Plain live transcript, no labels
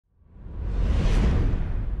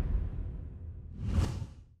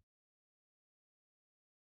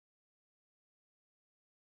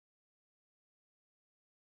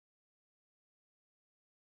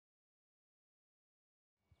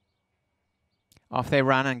Off they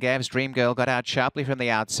run, and Gav's Dream Girl got out sharply from the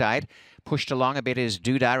outside. Pushed along a bit is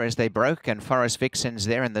Doodah as they broke, and Forest Vixen's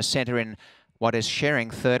there in the centre in what is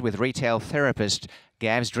sharing third with Retail Therapist.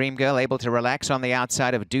 Gav's Dream Girl able to relax on the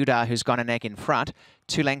outside of Doodah, who's gone a neck in front.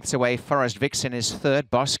 2 lengths away, Forest Vixen is third.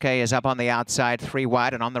 Bosque is up on the outside, 3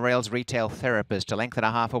 wide, and on the rails, Retail Therapist. A length and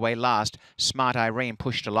a half away last. Smart Irene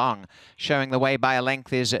pushed along. Showing the way by a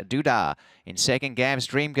length is Doodah. In second, Gav's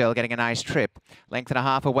Dream Girl getting a nice trip. Length and a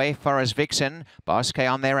half away, Forest Vixen. Bosque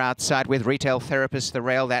on their outside with Retail Therapist. The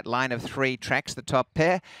rail, that line of 3 tracks the top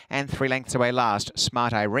pair. And 3 lengths away last,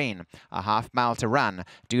 Smart Irene. A half mile to run.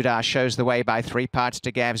 Doodah shows the way by 3 parts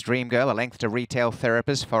to Gav's Dream Girl. A length to Retail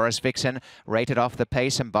Therapist. Forest Vixen rated off the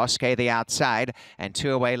pace, and Bosque the outside. And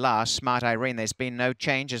 2 away last, Smart Irene. There's been no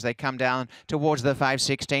change as they come down towards the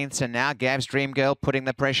 5/16ths. And now Gav's Dream Girl putting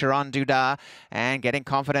the pressure on Doodah and getting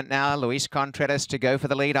confident now. Luis Contreras to go for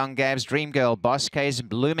the lead on Gav's Dream Girl. Bosque's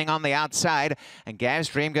blooming on the outside, and Gav's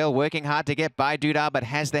Dream Girl working hard to get by Doodah, but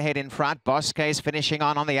has the head in front. Bosque's finishing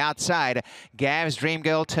on the outside. Gav's Dream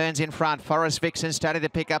Girl turns in front. Forest Vixen starting to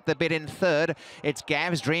pick up the bit in third. It's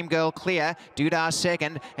Gav's Dream Girl clear. Doodah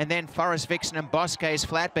second, and then Forest Vixen and Bosque's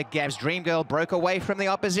flat, but Gav's Dream Girl broke away from the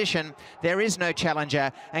opposition. There is no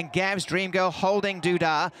challenger, and Gav's Dream Girl holding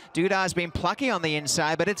Doodah. Doodah's been plucky on the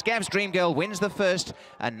inside, but it's Gav's Dream Girl wins the first.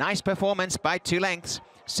 A nice performance by 2 lengths.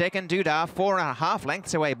 Second, Doodah, 4.5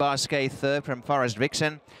 lengths away. Bosque third from Forest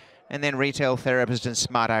Vixen. And then Retail Therapist and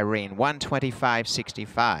Smart Irene,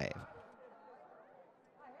 125.65.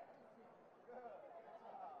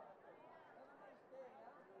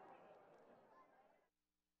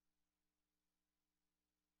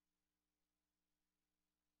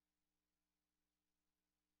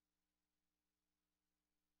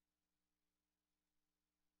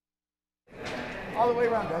 All the way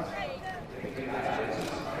around, guys.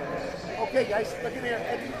 Okay, guys, look in here.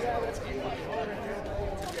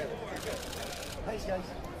 Thanks,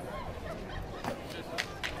 guys.